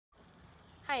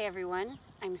Hi everyone,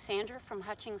 I'm Sandra from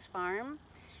Hutchings Farm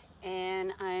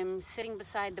and I'm sitting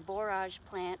beside the borage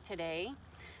plant today.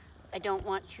 I don't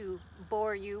want to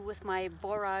bore you with my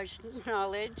borage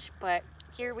knowledge, but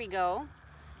here we go.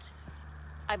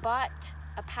 I bought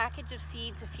a package of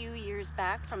seeds a few years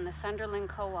back from the Sunderland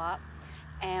Co-op,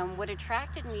 and what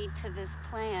attracted me to this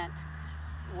plant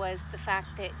was the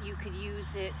fact that you could use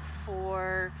it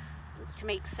to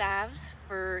make salves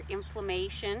for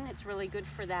inflammation. It's really good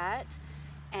for that.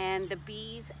 And the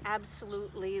bees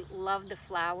absolutely love the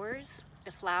flowers.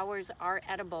 The flowers are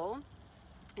edible.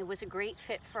 It was a great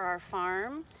fit for our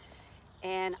farm,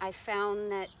 and I found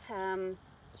that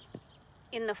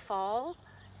in the fall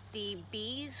the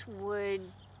bees would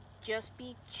just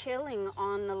be chilling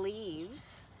on the leaves.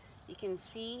 You can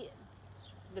see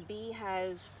the bee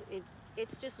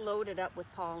it's just loaded up with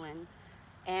pollen,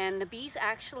 and the bees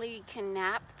actually can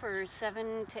nap for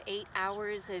 7 to 8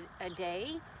 hours a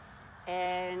day,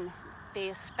 and they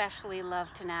especially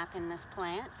love to nap in this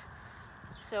plant.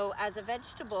 So as a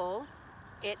vegetable,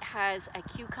 it has a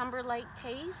cucumber-like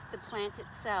taste, the plant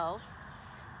itself,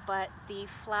 but the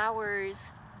flowers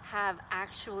have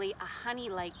actually a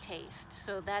honey-like taste.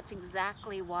 So that's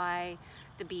exactly why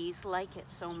the bees like it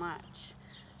so much.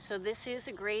 So this is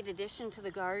a great addition to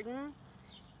the garden,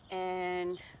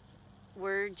 and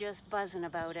we're just buzzing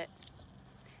about it.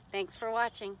 Thanks for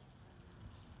watching.